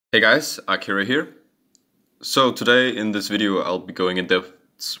Hey guys, Akira here. So today in this video I'll be going in depth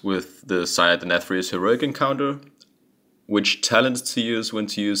with the Sire Denathrius heroic encounter, which talents to use, when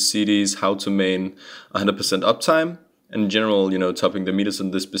to use CDs, how to main 100% uptime, and in general, topping the meters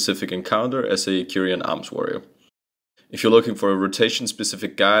on this specific encounter as a Kyrian Arms Warrior. If you're looking for a rotation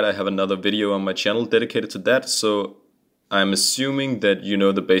specific guide, I have another video on my channel dedicated to that, so I'm assuming that you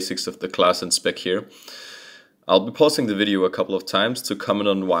know the basics of the class and spec here. I'll be pausing the video a couple of times to comment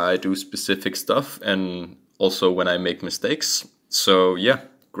on why I do specific stuff and also when I make mistakes. So yeah,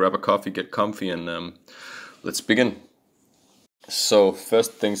 grab a coffee, get comfy, and let's begin. So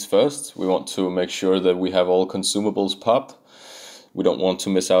first things first, we want to make sure that we have all consumables popped. We don't want to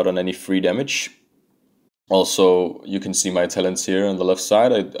miss out on any free damage. Also, you can see my talents here on the left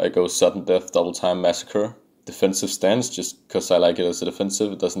side. I go sudden death, double time, massacre, defensive stance, just because I like it as a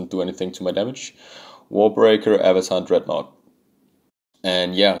defensive. It doesn't do anything to my damage. Warbreaker, Avatar, Dreadnought.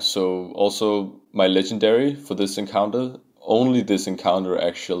 And yeah, so also my legendary for this encounter, only this encounter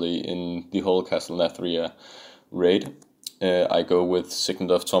actually in the whole Castle Nathria raid, I go with Signet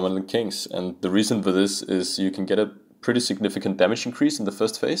of Tormented Kings. And the reason for this is you can get a pretty significant damage increase in the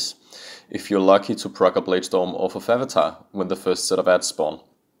first phase if you're lucky to proc a Bladestorm off of Avatar when the first set of ads spawn.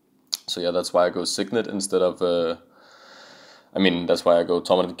 So yeah, that's why I go Signet instead of, that's why I go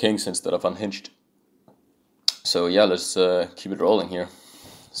Tormented Kings instead of Unhinged. So yeah, let's keep it rolling here.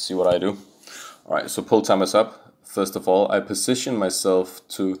 See what I do. Alright, so pull time is up. First of all, I position myself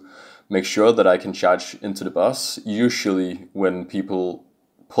to make sure that I can charge into the boss. Usually when people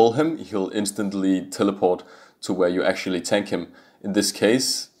pull him, he'll instantly teleport to where you actually tank him. In this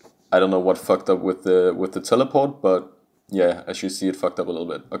case, I don't know what fucked up with the teleport, but yeah, as you see, it fucked up a little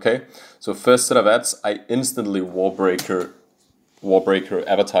bit. Okay, so first set of ads, I instantly Warbreaker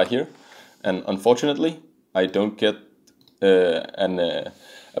Avatar here, and unfortunately, I don't get a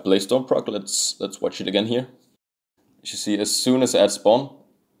Bladestorm proc. Let's watch it again here. As you see, as soon as ads spawn,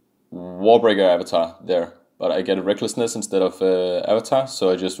 Warbreaker Avatar there, but I get a Recklessness instead of Avatar, so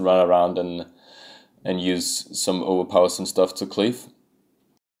I just run around and use some overpowers and stuff to cleave.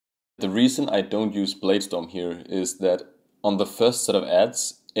 The reason I don't use Bladestorm here is that on the first set of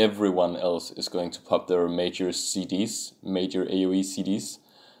ads, everyone else is going to pop their major CDs, major AoE CDs.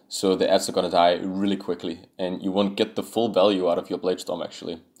 So the ads are going to die really quickly, and you won't get the full value out of your Bladestorm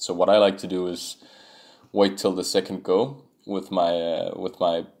actually. So what I like to do is wait till the second go with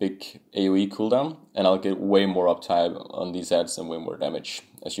my big AoE cooldown, and I'll get way more uptime on these ads and way more damage.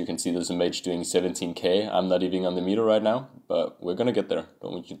 As you can see, there's a mage doing 17k. I'm not even on the meter right now, but we're gonna get there.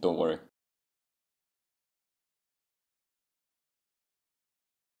 Don't worry.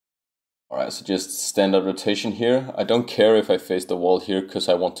 Alright, so just standard rotation here. I don't care if I face the wall here because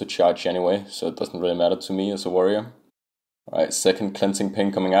I want to charge anyway, so it doesn't really matter to me as a warrior. Alright, second cleansing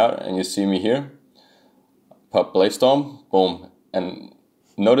pain coming out, and you see me here. Pop Bladestorm, boom. And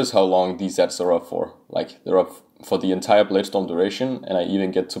notice how long these ads are up for. Like, they're up for the entire Bladestorm duration, and I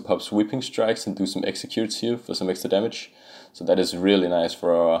even get to pop Sweeping Strikes and do some executes here for some extra damage. So that is really nice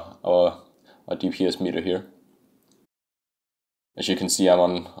for our DPS meter here. As you can see, I'm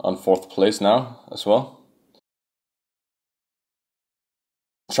on 4th place now as well.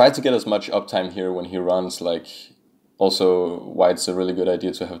 Try to get as much uptime here when he runs, like also why it's a really good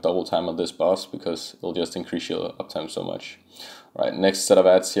idea to have double time on this boss, because it'll just increase your uptime so much. Right, next set of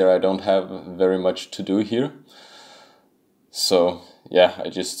ads here, I don't have very much to do here. So yeah, I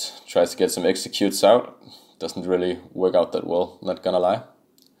just try to get some executes out. Doesn't really work out that well, not gonna lie.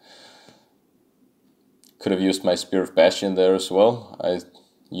 Could have used my Spear of Bastion there as well. I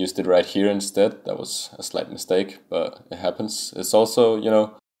used it right here instead. That was a slight mistake, but it happens. It's also,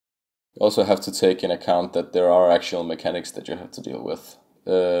 you also have to take in account that there are actual mechanics that you have to deal with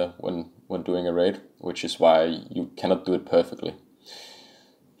when doing a raid, which is why you cannot do it perfectly.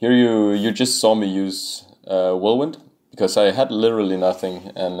 Here you just saw me use Whirlwind, because I had literally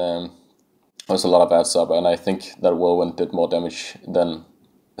nothing, and there was a lot of ads up, and I think that Whirlwind did more damage than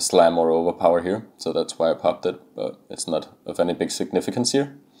Slam or Overpower here, so that's why I popped it, but it's not of any big significance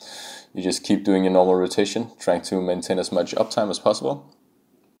here. You just keep doing your normal rotation, trying to maintain as much uptime as possible,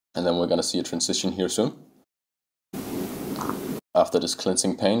 and then we're gonna see a transition here soon. After this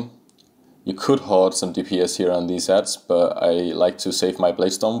cleansing pain, you could hoard some DPS here on these ads, but I like to save my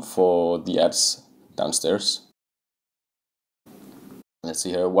Bladestorm for the ads downstairs. Let's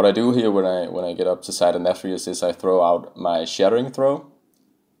see here. What I do here when I get up to Sire Denathrius is I throw out my Shattering Throw,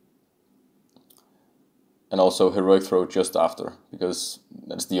 and also Heroic Throw just after, because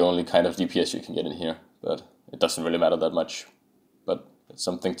that's the only kind of DPS you can get in here, but it doesn't really matter that much. But it's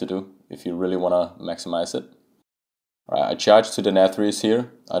something to do if you really want to maximize it. Alright, I charge to Denathrius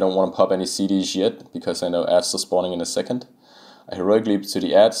here. I don't want to pop any CDs yet, because I know ads are spawning in a second. I heroic leap to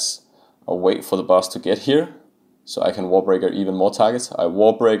the ads. I'll wait for the boss to get here, so I can Warbreaker even more targets. I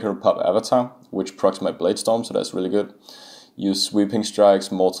Warbreaker pop Avatar, which procs my Blade Storm, so that's really good. Use Sweeping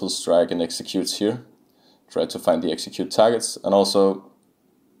Strikes, Mortal Strike, and Executes here. Try to find the execute targets, and also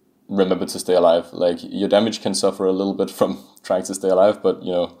remember to stay alive. Like, your damage can suffer a little bit from trying to stay alive, but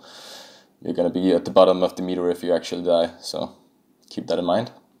you know, you're gonna be at the bottom of the meter if you actually die, so keep that in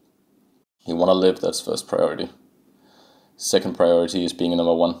mind. You wanna live, that's first priority. Second priority is being a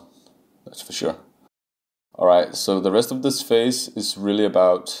number 1, that's for sure. Alright, so the rest of this phase is really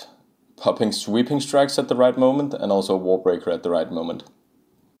about popping Sweeping Strikes at the right moment and also Warbreaker at the right moment.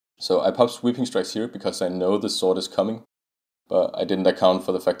 So I pop Sweeping Strikes here because I know the sword is coming, but I didn't account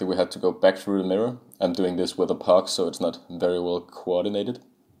for the fact that we had to go back through the mirror. I'm doing this with a POC, so it's not very well coordinated.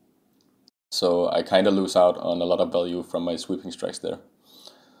 So I kind of lose out on a lot of value from my Sweeping Strikes there.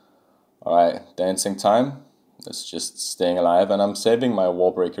 Alright, dancing time. It's just staying alive, and I'm saving my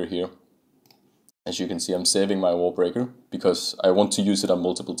Warbreaker here. As you can see, I'm saving my Warbreaker because I want to use it on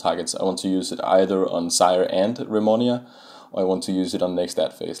multiple targets. I want to use it either on Sire and Remonia, or I want to use it on next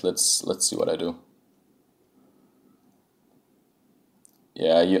ad phase. Let's see what I do.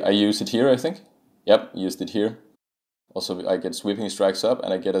 Yeah, I use it here, I think. Yep, used it here. Also, I get Sweeping Strikes up,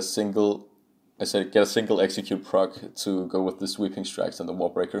 and I get a single execute proc to go with the Sweeping Strikes and the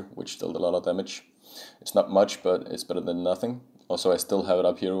Warbreaker, which dealt a lot of damage. It's not much, but it's better than nothing. Also, I still have it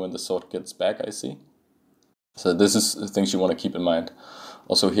up here when the sword gets back, I see. So this is things you want to keep in mind.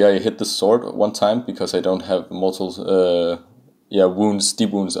 Also here I hit the sword one time because I don't have mortal deep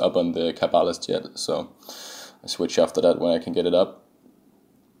wounds up on the Kabbalist yet. So I switch after that when I can get it up.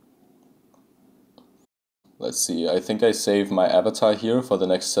 Let's see, I think I save my Avatar here for the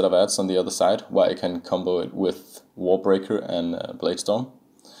next set of ads on the other side, where I can combo it with Warbreaker and Blade Storm.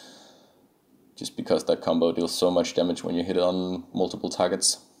 Just because that combo deals so much damage when you hit it on multiple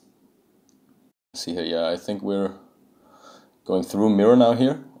targets. See here, yeah, I think we're going through mirror now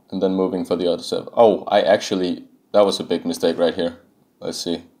here, and then moving for the other side. Oh, that was a big mistake right here. Let's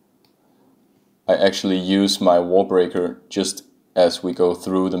see. I actually use my Warbreaker just as we go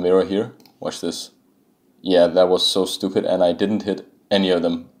through the mirror here. Watch this. Yeah, that was so stupid, and I didn't hit any of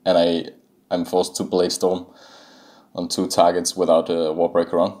them, and I'm forced to Blade Storm on 2 targets without a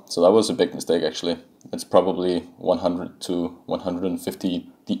Warbreaker on. So that was a big mistake actually. It's probably 100 to 150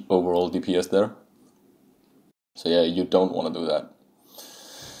 overall DPS there. So yeah, you don't want to do that.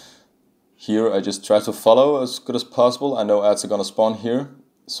 Here I just try to follow as good as possible. I know ads are gonna spawn here,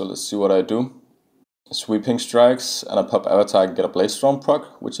 so let's see what I do. Sweeping Strikes, and I pop Avatar and get a Blade Storm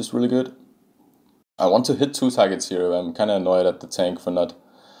proc, which is really good. I want to hit 2 targets here. I'm kinda annoyed at the tank for not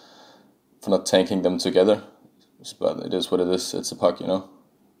tanking them together. But it is what it is, it's a puck, you know.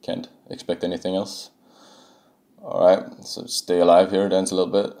 Can't expect anything else. Alright, so stay alive here, dance a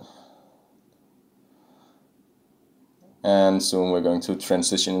little bit. And soon we're going to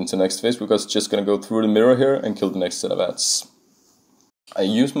transition into next phase, because it's just going to go through the mirror here and kill the next set of ads. I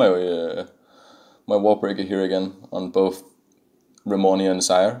use my my Warbreaker here again on both Remonia and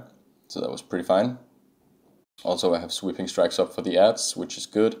Sire, so that was pretty fine. Also I have Sweeping Strikes up for the ads, which is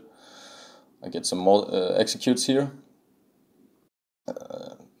good. I get some more executes here.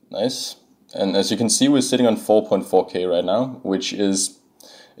 Nice. And as you can see, we're sitting on 4.4k right now, which is,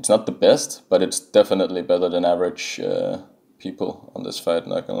 it's not the best, but it's definitely better than average people on this fight,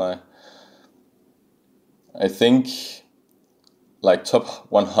 not gonna lie. I think like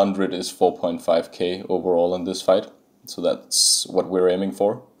top 100 is 4.5k overall in this fight, so that's what we're aiming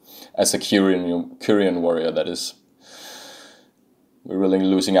for. As a Kyrian Warrior, that is. We're really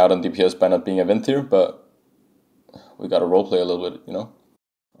losing out on DPS by not being a Venthyr, but we gotta roleplay a little bit, you know.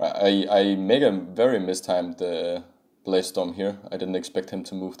 I make a very mistimed Blade Storm here. I didn't expect him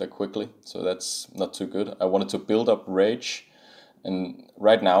to move that quickly, so that's not too good. I wanted to build up Rage, and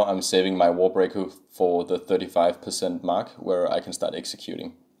right now I'm saving my Warbreaker for the 35% mark, where I can start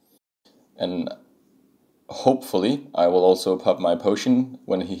executing. And hopefully I will also pop my potion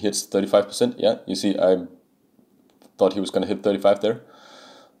when he hits 35%. Yeah, you see, I thought he was going to hit 35 there.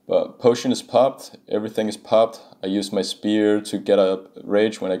 But potion is popped, everything is popped. I use my spear to get up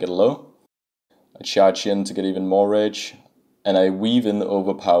rage when I get low. I charge in to get even more rage. And I weave in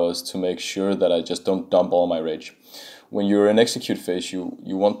overpowers to make sure that I just don't dump all my rage. When you're in execute phase, you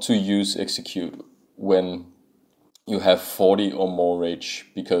want to use execute when you have 40 or more rage,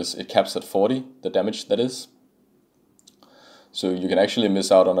 because it caps at 40, the damage that is. So you can actually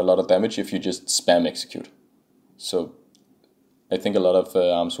miss out on a lot of damage if you just spam execute. So I think a lot of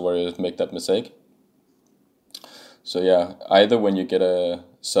Arms Warriors make that mistake. So yeah, either when you get a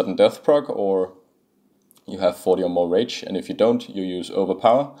sudden death proc, or you have 40 or more rage, and if you don't, you use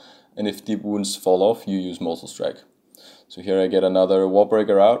overpower, and if deep wounds fall off, you use mortal strike. So here I get another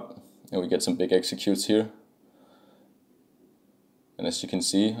Warbreaker out, and we get some big executes here. And as you can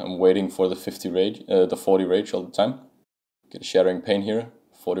see, I'm waiting for the 40 rage all the time. Get a Shattering Pain here,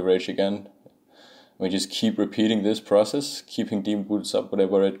 40 rage again. We just keep repeating this process, keeping deep wounds up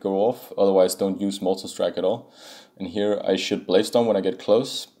whenever it go off, otherwise don't use mortal strike at all. And here I should Bladestorm when I get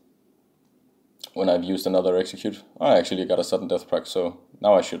close, when I've used another execute. I actually got a sudden death proc, so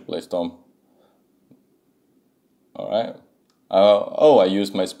now I should Bladestorm. Alright. Oh, I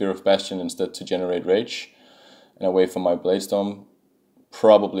used my Spear of Bastion instead to generate rage, and I wait for my Bladestorm,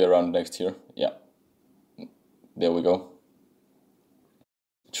 probably around next here. Yeah. There we go.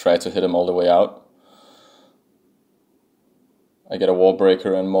 Try to hit him all the way out. I get a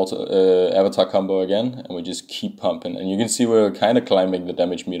Warbreaker and Avatar combo again, and we just keep pumping. And you can see we're kind of climbing the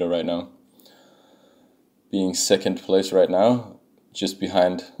damage meter right now. Being second place right now, just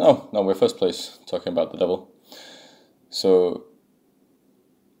behind... No, we're first place, talking about the devil. So,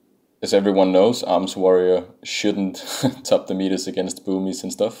 as everyone knows, Arms Warrior shouldn't top the meters against boomies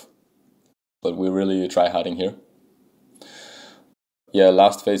and stuff. But we really try harding here. Yeah,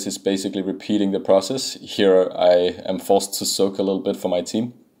 last phase is basically repeating the process. Here I am forced to soak a little bit for my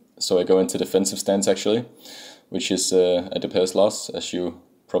team. So I go into defensive stance actually, which is a DPS loss, as you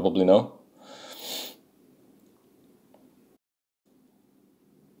probably know.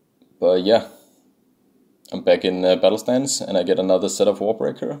 But yeah, I'm back in battle stance, and I get another set of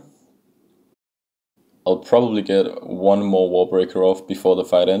Warbreaker. I'll probably get one more Warbreaker off before the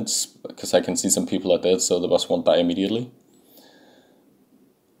fight ends, because I can see some people are dead, so the boss won't die immediately.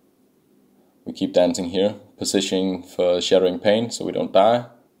 We keep dancing here, positioning for Shattering Pain so we don't die,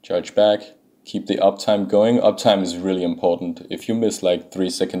 charge back, keep the uptime going. Uptime is really important. If you miss like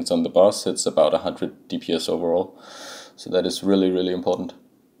 3 seconds on the boss, it's about 100 DPS overall. So that is really, really important.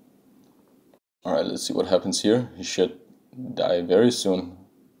 Alright, let's see what happens here. He should die very soon.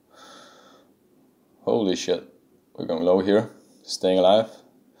 Holy shit. We're going low here, staying alive.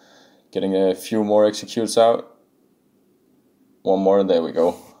 Getting a few more executes out. One more, there we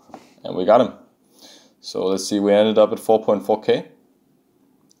go. And we got him. So let's see, we ended up at 4.4k,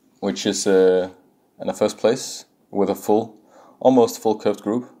 which is in the first place with a almost full curved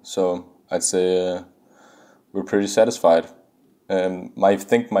group. So I'd say we're pretty satisfied. I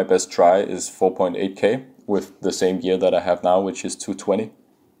think my best try is 4.8k with the same gear that I have now, which is 220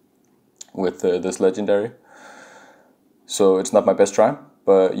 with this legendary. So it's not my best try,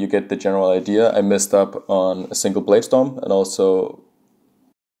 but you get the general idea. I messed up on a single Bladestorm and also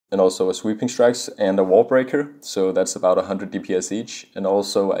a Sweeping Strikes and a Warbreaker, so that's about 100 DPS each. And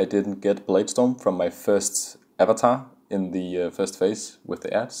also I didn't get Bladestorm from my first avatar in the first phase with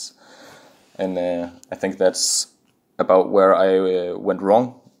the ads. And I think that's about where I went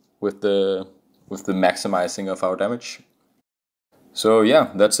wrong with the maximizing of our damage. So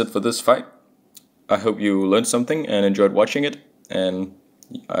yeah, that's it for this fight. I hope you learned something and enjoyed watching it, and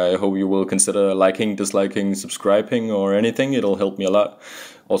I hope you will consider liking, disliking, subscribing or anything. It'll help me a lot.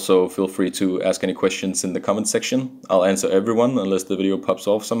 Also, feel free to ask any questions in the comment section. I'll answer everyone unless the video pops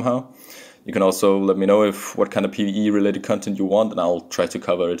off somehow. You can also let me know what kind of PvE related content you want, and I'll try to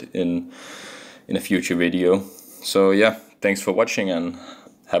cover it in a future video. So yeah, thanks for watching and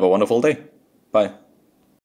have a wonderful day. Bye.